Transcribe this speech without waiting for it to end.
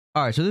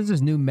All right, so there's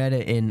this new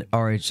meta in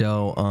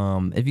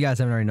RHL. If you guys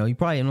haven't already know, you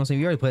probably, you know what I'm saying,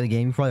 you already played the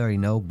game, you probably already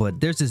know,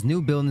 but there's this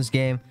new build in this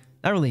game.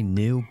 Not really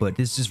new, but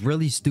it's just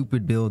really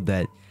stupid build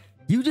that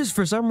you just,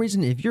 for some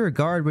reason, if you're a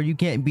guard, but you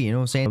can't be, you know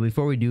what I'm saying? But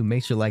before we do,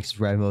 make sure to like,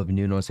 subscribe, if you're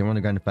new, you know what I'm saying? We're on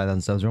the grind to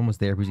 5,000 subs. We're almost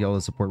there. We got all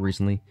the support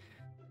recently.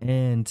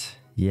 And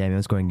yeah, man,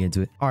 let's go ahead and get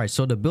into it. All right,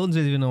 so the build,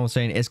 you know what I'm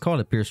saying? It's called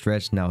a pure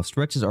stretch. Now,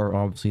 stretches are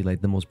obviously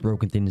like the most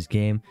broken thing in this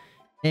game.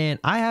 And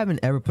I haven't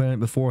ever played it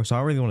before, so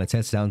I really want to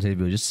test it out in today's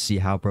video just to see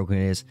how broken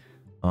it is.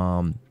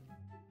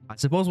 I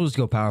suppose we'll just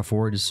go power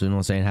forward, just, you know what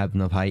I'm saying, have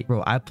enough height.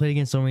 Bro, I played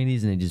against so many of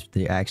these and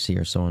they actually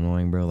are so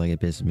annoying, bro. Like, it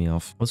pisses me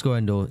off. Let's go ahead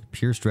and do it.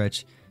 Pure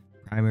stretch,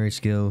 primary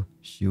skill,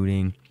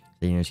 shooting,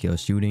 secondary skill,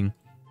 shooting.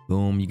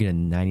 Boom, you get a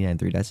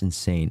 99.3. That's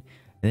insane.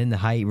 And then the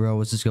height, bro,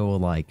 let's just go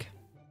with like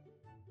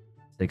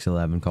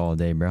 6'11", call it a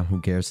day, bro. Who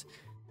cares?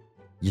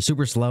 You're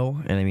super slow,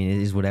 and I mean, it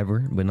is whatever,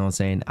 but you know what I'm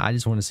saying? I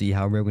just want to see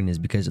how broken it is,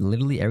 because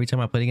literally every time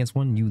I play against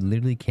one, you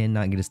literally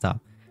cannot get a stop.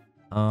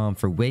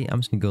 For weight, I'm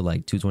just gonna go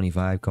like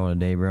 225, call it a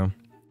day, bro.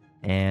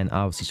 And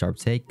obviously sharp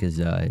take, because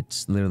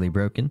it's literally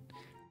broken.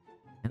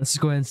 And let's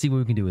just go ahead and see what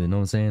we can do with it, you know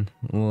what I'm saying?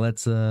 Well,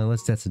 let's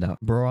test it out.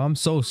 Bro, I'm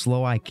so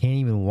slow, I can't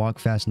even walk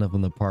fast enough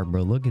in the park,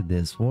 bro. Look at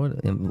this.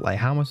 What, like,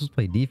 how am I supposed to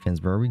play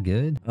defense, bro? Are we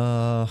good?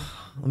 Let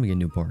me get a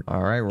new park.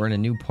 All right, we're in a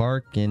new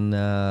park, and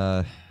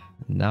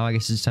now I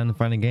guess it's time to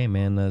find a game,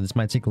 man. This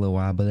might take a little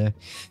while, but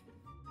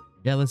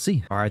yeah, let's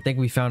see. All right, I think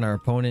we found our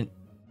opponent.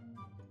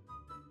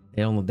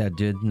 They don't look that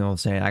good, you know what I'm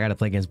saying? I gotta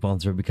play against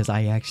Bunzer, because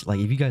I actually,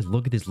 like, if you guys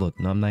look at this, look,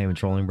 no, I'm not even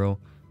trolling, bro.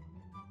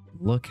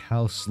 Look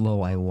how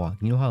slow I walk.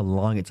 You know how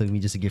long it took me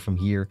just to get from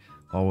here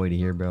all the way to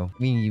here, bro? I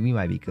mean, we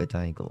might be good,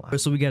 I ain't gonna lie.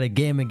 So we got a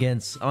game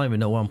against, I don't even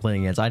know what I'm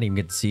playing against. I didn't even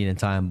get to see it in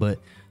time, but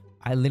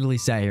I literally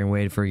sat here and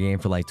waited for a game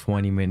for like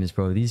 20 minutes,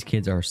 bro. These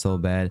kids are so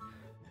bad.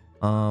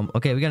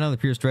 Okay, we got another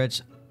pure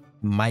stretch.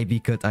 Might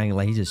be cut, I ain't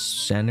like, he's a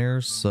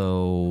center,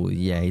 so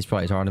yeah, he's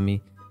probably taller than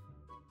me.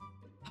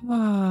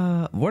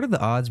 What are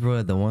the odds, bro,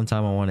 that the one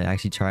time I want to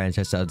actually try and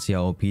test out to see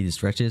how OP the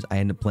stretch is, I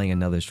end up playing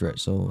another stretch?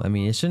 So I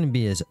mean, it shouldn't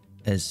be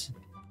as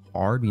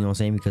hard, you know what I'm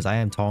saying, because I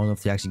am tall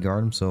enough to actually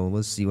guard him. So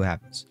let's see what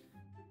happens.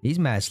 He's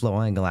mad slow,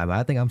 I ain't gonna lie, but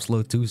I think I'm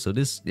slow too, so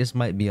this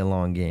might be a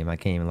long game. I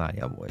can't even lie to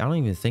y'all, boy. I don't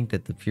even think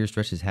that the pure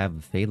stretches have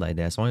a fade like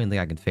that, so I don't even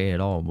think I can fade at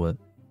all. But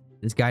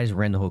this guy just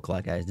ran the whole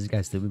clock, guys. This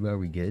guy's stupid, bro. Are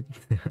we good?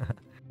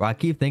 Bro, I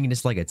keep thinking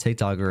it's like a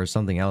TikToker or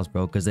something else,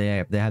 bro, because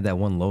they have that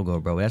one logo,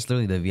 bro. That's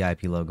literally the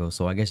VIP logo,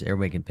 so I guess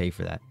everybody can pay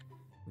for that,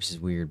 which is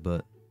weird.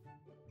 But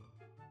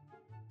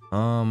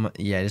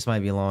yeah, this might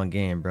be a long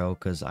game, bro,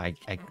 because I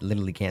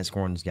literally can't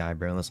score on this guy,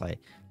 bro, unless I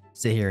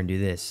sit here and do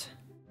this.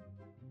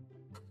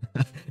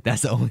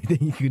 That's the only thing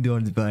you can do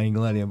on this, but I ain't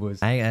gonna lie to you,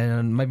 boys. I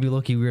might be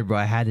low-key weird, bro.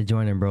 I had to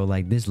join him, bro.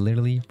 Like, this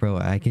literally, bro,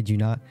 I kid you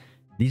not,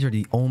 these are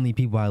the only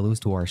people I lose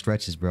to are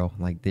stretches, bro.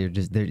 Like,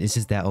 it's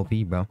just that OP,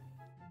 bro.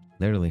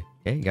 Literally.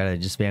 Okay, you gotta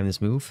just spam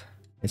this move.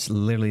 It's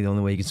literally the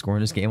only way you can score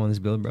in this game on this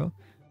build, bro.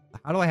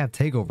 How do I have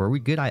takeover? Are we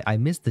good? I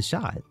missed the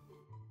shot.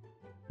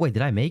 Wait,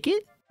 did I make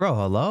it? Bro,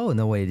 hello?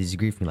 No way they just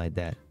griefed me like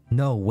that.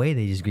 No way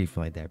they just griefed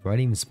me like that, bro. I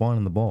didn't even spawn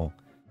on the ball.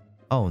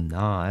 Oh,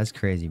 nah, that's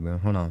crazy, bro.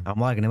 Hold on. I'm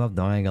locking him up,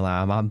 though. I ain't gonna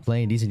lie. I'm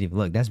playing decent.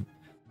 Look, that's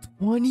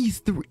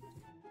 23.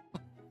 Oh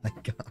my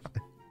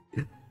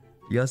god.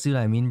 Y'all see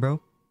what I mean,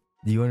 bro?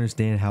 Do you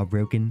understand how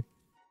broken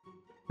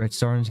Red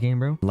Star in this game,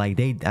 bro? Like,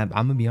 I'm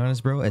gonna be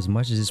honest, bro. As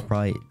much as it's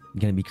probably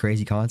gonna be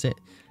crazy content,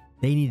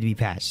 they need to be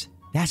patched.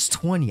 That's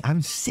 20.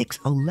 I'm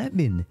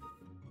 6'11".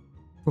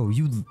 Bro,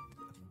 you... Oh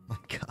my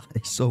god,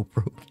 it's so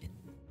broken.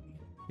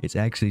 It's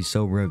actually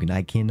so broken.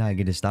 I cannot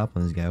get a stop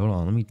on this guy. Hold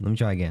on, let me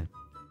try again.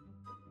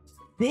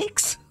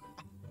 6?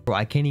 Bro,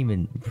 I can't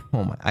even...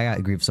 Oh my... I got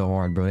griefed so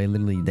hard, bro.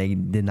 They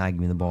did not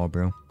give me the ball,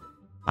 bro.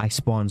 I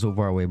spawned so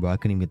far away, bro. I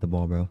couldn't even get the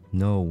ball, bro.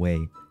 No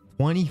way.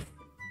 20...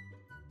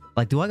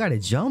 Like, do I gotta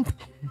jump?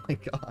 Oh my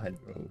god,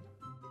 bro.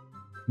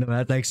 No,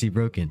 that's actually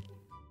broken.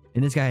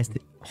 And this guy has to...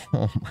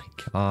 Oh my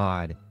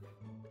god.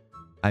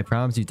 I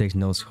promise you it takes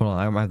no... Hold on,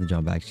 I might have to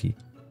jump, actually.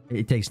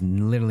 It takes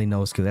literally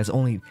no skill. That's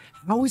only...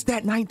 How is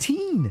that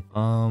 19?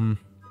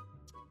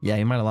 Yeah,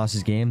 he might have lost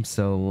his game,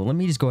 so let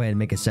me just go ahead and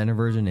make a center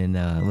version,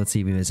 and let's see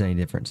if we miss any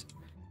difference.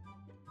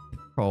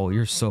 Oh,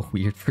 you're so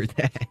weird for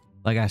that.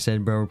 Like I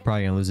said, bro, we're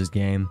probably gonna lose this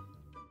game.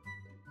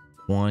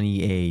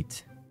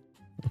 28.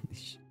 Holy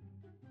shit.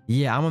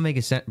 Yeah, I'm gonna make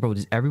a center. Bro,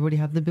 does everybody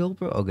have the build,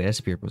 bro? Okay, that's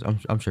a pure post.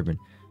 I'm tripping.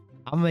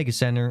 I'm gonna make a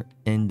center,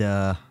 and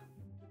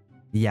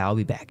yeah, I'll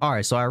be back. All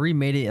right, so I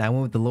remade it, and I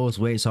went with the lowest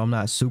weight, so I'm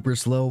not super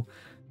slow.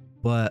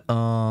 But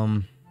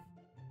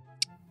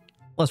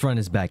let's run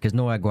this back, because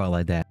no way I go out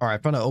like that. All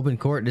right, found an open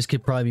court. This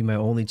could probably be my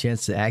only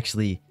chance to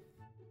actually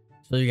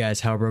show you guys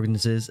how broken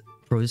this is.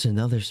 Bro, this is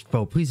another...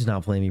 Bro, please do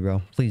not play me,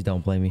 bro. Please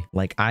don't play me.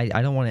 Like, I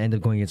don't want to end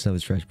up going against another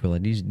stretch, bro.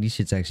 Like, these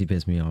shits actually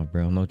piss me off,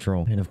 bro. No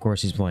troll. And of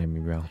course, he's playing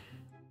me, bro.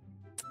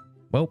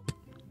 Well,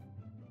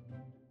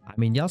 I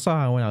mean, y'all saw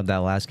how I went out that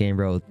last game,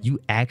 bro. You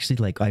actually,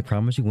 like, I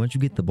promise you, once you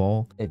get the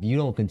ball, if you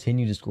don't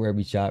continue to score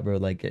every shot, bro,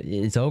 like,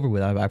 it's over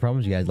with. I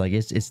promise you guys, like,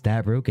 it's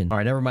that broken. All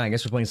right, never mind. I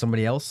guess we're playing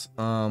somebody else.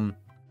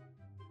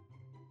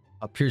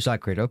 A pure shot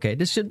creator. Okay,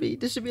 this should be a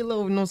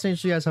little, you know what I'm saying,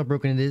 show you guys how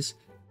broken it is.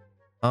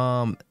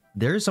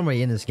 There is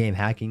somebody in this game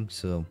hacking,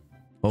 so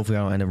hopefully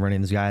I don't end up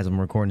running this guy as I'm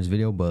recording this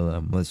video,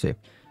 but let's see.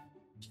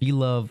 She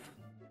love,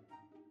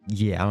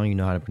 yeah, I don't even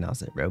know how to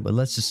pronounce it, bro, but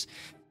let's just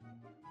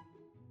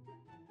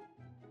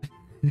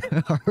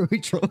are we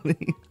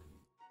trolling?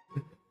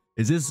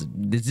 Is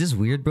this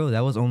weird, bro?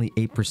 That was only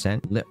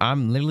 8%.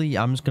 I'm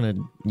just gonna,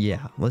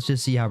 yeah, let's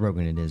just see how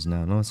broken it is now.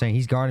 You know what I'm saying?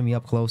 He's guarding me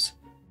up close.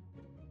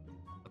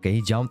 Okay,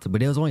 he jumped,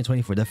 but it was only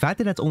 24. The fact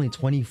that that's only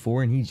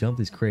 24 and he jumped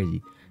is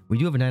crazy. We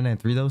do have a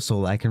 993 though,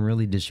 so I can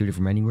really just shoot it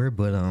from anywhere.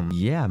 But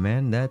yeah,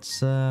 man,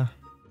 that's I'm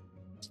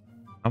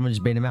gonna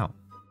just bait him out.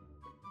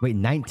 Wait,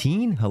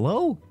 19?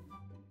 Hello?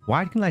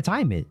 Why couldn't I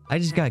time it? I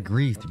just got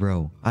griefed,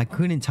 bro. I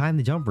couldn't time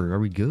the jumper. Are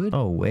we good?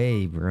 Oh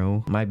way,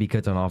 bro. Might be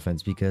cut on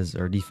offense because,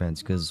 or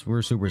defense, because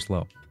we're super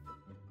slow.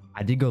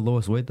 I did go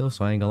lowest weight though,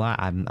 so I ain't gonna lie.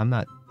 I'm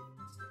not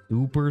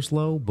super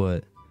slow,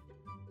 but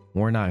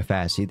we're not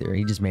fast either.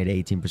 He just made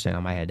 18%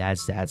 on my head.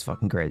 That's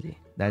fucking crazy.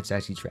 That's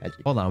actually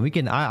tragic. Hold on, we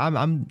can.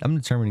 I'm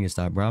determining to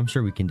stop, bro. I'm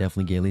sure we can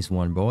definitely get at least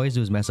one, bro. All he's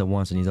do is mess up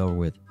once and he's over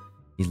with.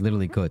 He's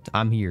literally cooked.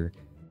 I'm here.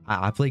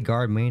 I play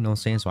guard main, you know what I'm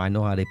saying, so I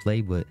know how they play,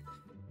 but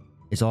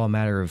it's all a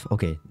matter of,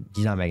 okay,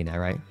 he's not making that,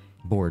 right?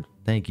 Board.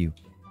 Thank you.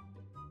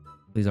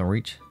 Please don't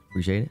reach.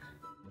 Appreciate it.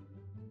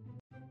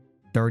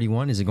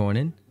 31. Is it going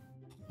in?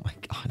 Oh my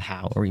god,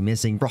 how are we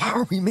missing, bro? How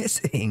are we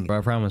missing? Bro,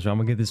 I promise, bro, I'm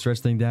gonna get this stretch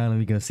thing down and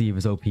we're gonna see if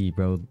it's OP,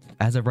 bro.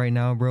 As of right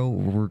now, bro,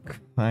 we're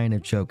kind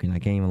of choking. I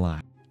can't even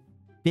lie.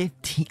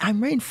 15.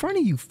 I'm right in front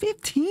of you.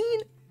 15?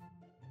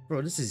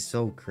 Bro, this is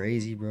so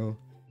crazy, bro.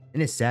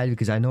 And it's sad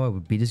because I know I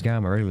would beat this guy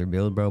on my regular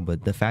build, bro,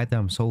 but the fact that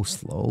I'm so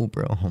slow,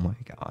 bro, oh my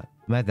god.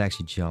 I'm gonna have to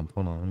actually jump.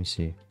 Hold on, let me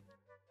see.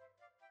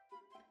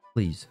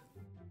 Please.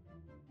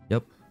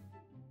 Yep.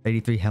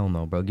 83. Hell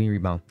no, bro. Give me a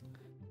rebound.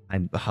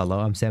 Hello,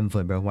 I'm 7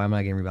 foot, bro. Why am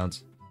I getting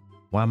rebounds?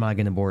 Why am I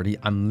getting a board?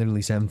 I'm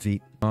literally 7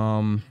 feet.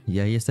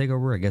 Yeah, he has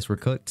takeover. I guess we're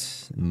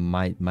cooked.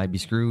 Might be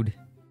screwed.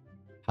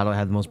 How do I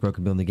have the most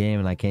broken build in the game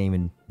and I can't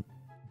even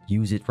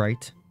use it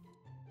right?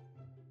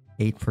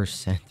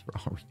 8%,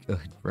 bro. Are we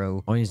good,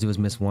 bro? All you need to do is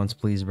miss once,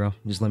 please, bro.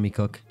 Just let me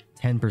cook.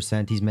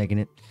 10%. He's making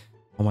it.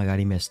 Oh my god,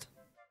 he missed.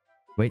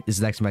 Wait, this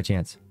is actually my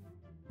chance.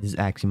 This is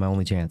actually my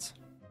only chance.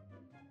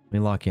 Let me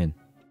lock in.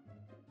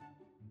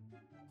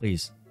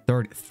 Please.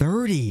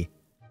 30.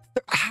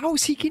 How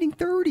is he getting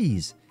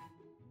 30s?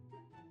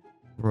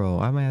 Bro,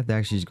 I might have to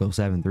actually just go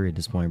 7-3 at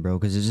this point, bro,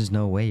 because there's just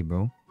no way,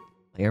 bro.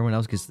 Like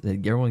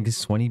everyone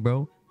gets 20,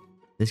 bro.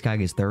 This guy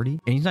gets 30,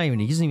 and he doesn't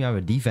even have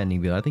a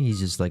defending build. I think he's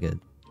just like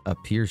a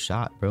pure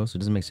shot, bro. So it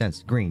doesn't make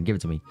sense. Green, give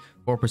it to me.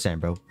 4%,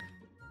 bro.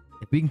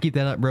 If we can keep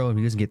that up, bro, and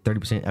he doesn't get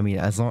 30%, I mean,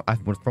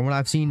 from what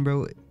I've seen,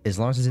 bro, as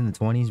long as it's in the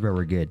 20s, bro,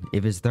 we're good.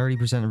 If it's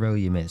 30%, bro,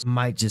 you miss.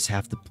 Might just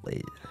have to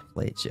play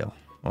it chill.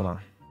 Hold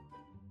on.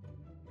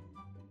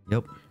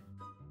 Yep.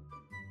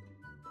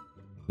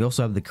 We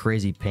also have the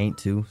crazy paint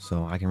too,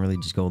 so I can really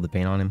just go with the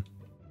paint on him.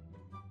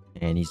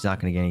 And he's not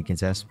going to get any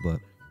contests, but...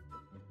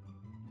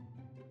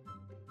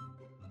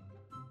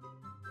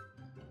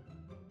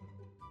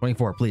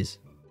 24, please.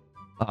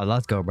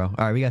 Let's go, bro. All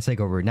right, we got to take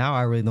over. Now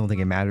I really don't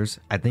think it matters.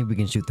 I think we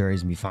can shoot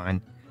 30s and be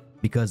fine.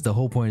 Because the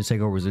whole point of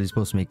takeover is that he's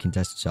supposed to make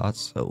contested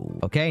shots. So,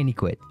 okay, and he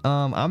quit.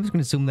 I'm just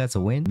gonna assume that's a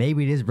win.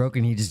 Maybe it is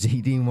broken. He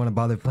didn't want to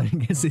bother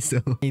playing against it.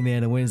 So, hey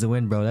man, a win is a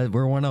win, bro.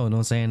 We're 1-0. You know what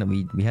I'm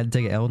saying? We had to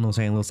take an L. You know what I'm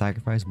saying? A little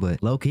sacrifice,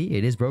 but low key,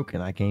 it is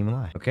broken. I can't even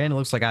lie. Okay, and it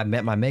looks like I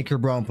met my maker,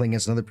 bro. I'm playing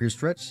against another pure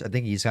stretch. I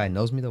think he kind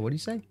of knows me though. What did he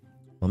say?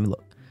 Let me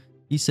look.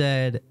 He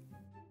said,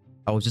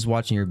 "I was just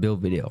watching your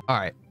build video." All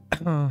right.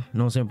 You know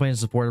what I'm saying? I'm playing a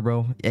supporter,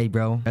 bro. Hey,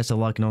 bro. Best of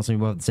luck. You know what I'm saying?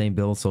 We both have the same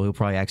build, so he'll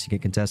probably actually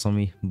get contests on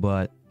me,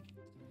 but.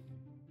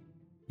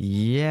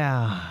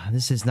 Yeah,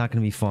 this is not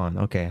gonna be fun.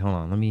 Okay, hold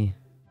on. Let me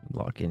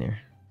lock in here.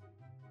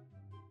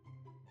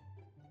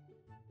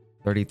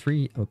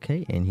 33.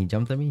 Okay, and he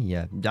jumped at me.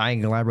 Yeah, I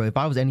ain't gonna lie, bro. If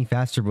I was any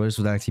faster, bro, this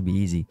would actually be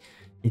easy.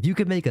 If you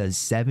could make a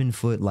 7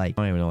 foot, like,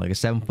 I don't even know, like a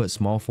 7 foot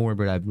small forward,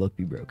 but I'd look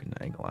be broken.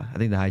 I ain't gonna lie. I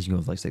think the highest you can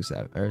go is like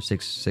 6'7" or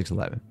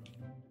 6'11".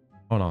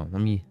 Hold on,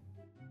 I'm gonna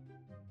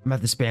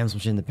have to spam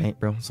some shit in the paint,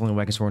 bro. It's the only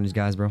way I can score on these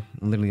guys, bro.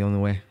 Literally the only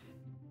way.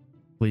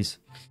 Please.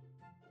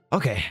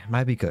 Okay,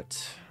 might be good.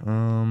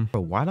 Bro,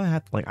 why do I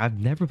have to, like, I've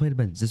never played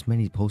against this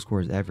many post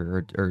scores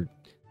ever, or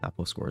not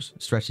post scores,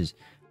 stretches.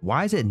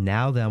 Why is it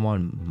now that I'm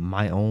on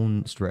my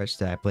own stretch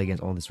that I play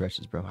against all the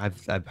stretches, bro?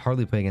 I've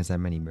hardly played against that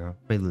many, bro.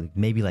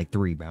 Maybe like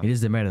 3, bro. It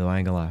is the meta though, I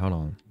ain't gonna lie. Hold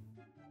on.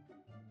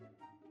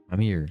 I'm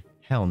here.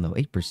 Hell no,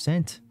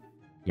 8%.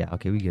 Yeah,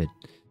 okay, we good.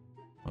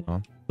 Hold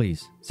on,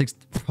 please. 6.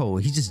 Bro,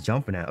 he's just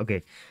jumping at.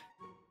 Okay.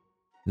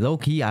 Low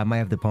key, I might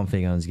have to pump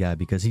fake on this guy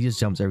because he just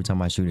jumps every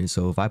time I shoot it.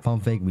 So if I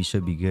pump fake, we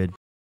should be good.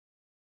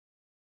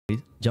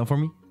 Please, jump for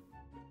me.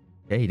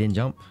 Okay, he didn't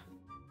jump.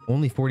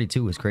 Only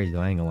 42 is crazy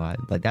though. I ain't gonna lie.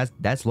 Like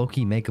that's low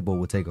key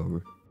makeable with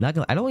takeover. Not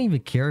gonna. I don't even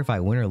care if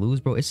I win or lose,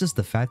 bro. It's just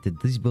the fact that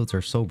these builds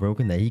are so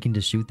broken that he can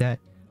just shoot that.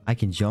 I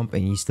can jump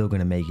and he's still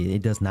gonna make it.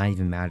 It does not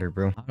even matter,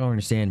 bro. I don't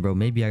understand, bro.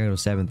 Maybe I gotta go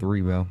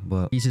 7-3, bro.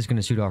 But he's just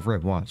gonna shoot off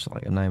rip. Watch.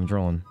 Like I'm not even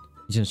trolling.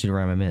 He's gonna shoot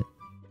around my mid.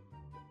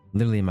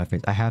 Literally in my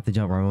face. I have to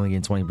jump or I'm only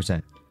getting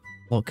 20%.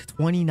 Look,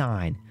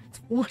 29.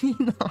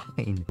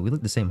 29. We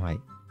look the same height.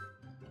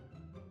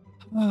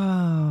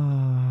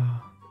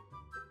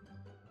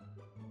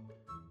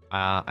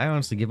 I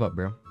honestly give up,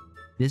 bro.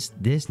 This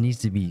needs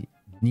to be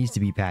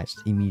patched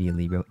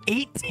immediately, bro.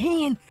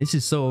 18. This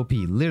is so OP,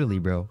 literally,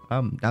 bro.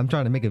 I'm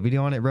trying to make a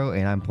video on it, bro,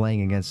 and I'm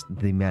playing against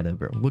the meta,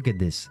 bro. Look at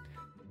this.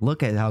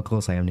 Look at how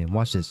close I am to him.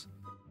 Watch this.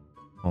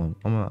 Oh,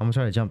 I'm gonna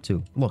try to jump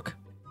too. Look,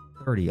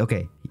 30.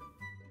 Okay.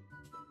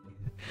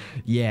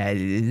 Yeah,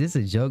 is this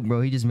a joke,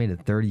 bro? He just made a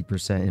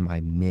 30% in my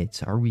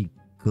mitts. Are we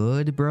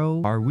good,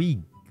 bro? Are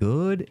we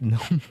good? No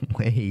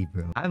way,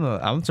 bro.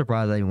 I'm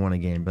surprised I even won a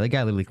game, but that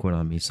guy literally quit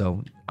on me,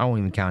 so I won't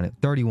even count it.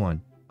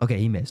 31. Okay,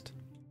 he missed.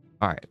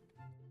 All right.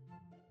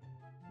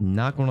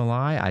 Not gonna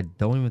lie, I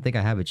don't even think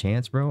I have a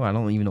chance, bro. I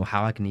don't even know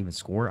how I can even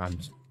score. I'm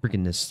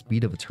freaking the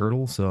speed of a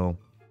turtle, so...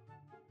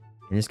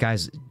 And this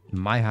guy's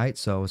my height,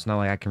 so it's not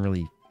like I can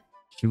really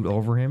shoot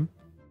over him.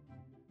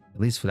 At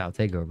least without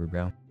takeover,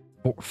 bro.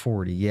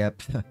 40,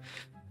 yep.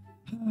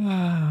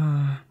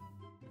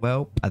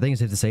 Well, I think it's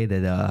safe to say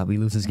that we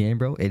lose this game,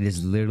 bro. It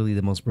is literally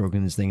the most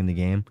brokenest thing in the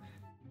game.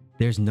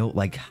 There's no,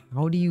 like,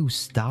 how do you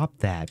stop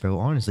that, bro?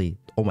 Honestly.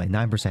 Oh my,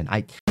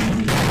 9%.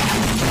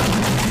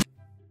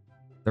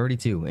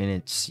 32, and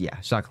it's, yeah,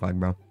 shot clock,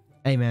 bro.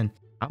 Hey, man,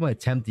 I'm gonna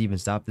attempt to even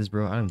stop this,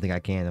 bro. I don't think I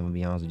can, I'm gonna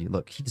be honest with you.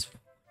 Look, he just...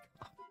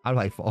 How do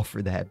I fall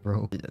for that,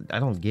 bro? I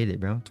don't get it,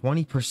 bro.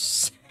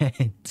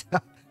 20%.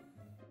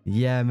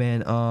 Yeah, man.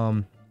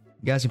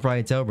 You guys can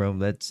probably tell, bro.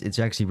 It's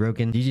actually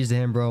broken. GG's to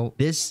him, bro.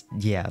 This,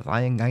 yeah,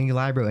 I ain't gonna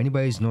lie, bro.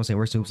 Anybody's, you know what I'm saying,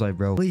 worst hoops life,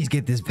 bro. Please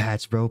get this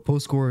patch, bro.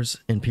 Post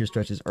scores and peer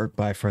stretches are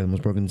by far the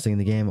most broken thing in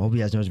the game. I hope you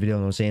guys know this video. You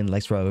know what I'm saying?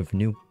 Likes for if you're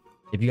new.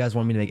 If you guys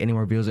want me to make any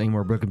more videos, any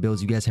more broken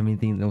builds, you guys have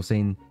anything, you know what I'm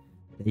saying,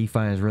 that you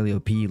find is really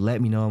OP, let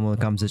me know in the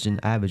comment section.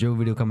 I have a drill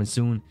video coming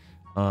soon.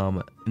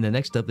 In the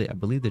next update, I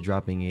believe they're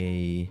dropping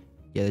a...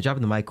 Yeah, they're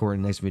dropping the mic core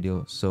in the next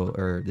video, so,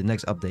 or the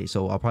next update,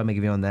 so I'll probably make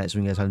a video on that so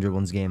you guys 100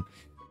 wins game.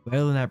 But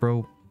other than that,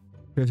 bro,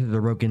 they're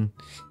broken.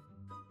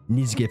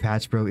 Needs to get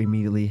patched, bro,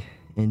 immediately.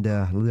 And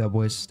look out,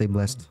 boys. Stay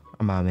blessed.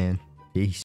 I'm out, man. Peace.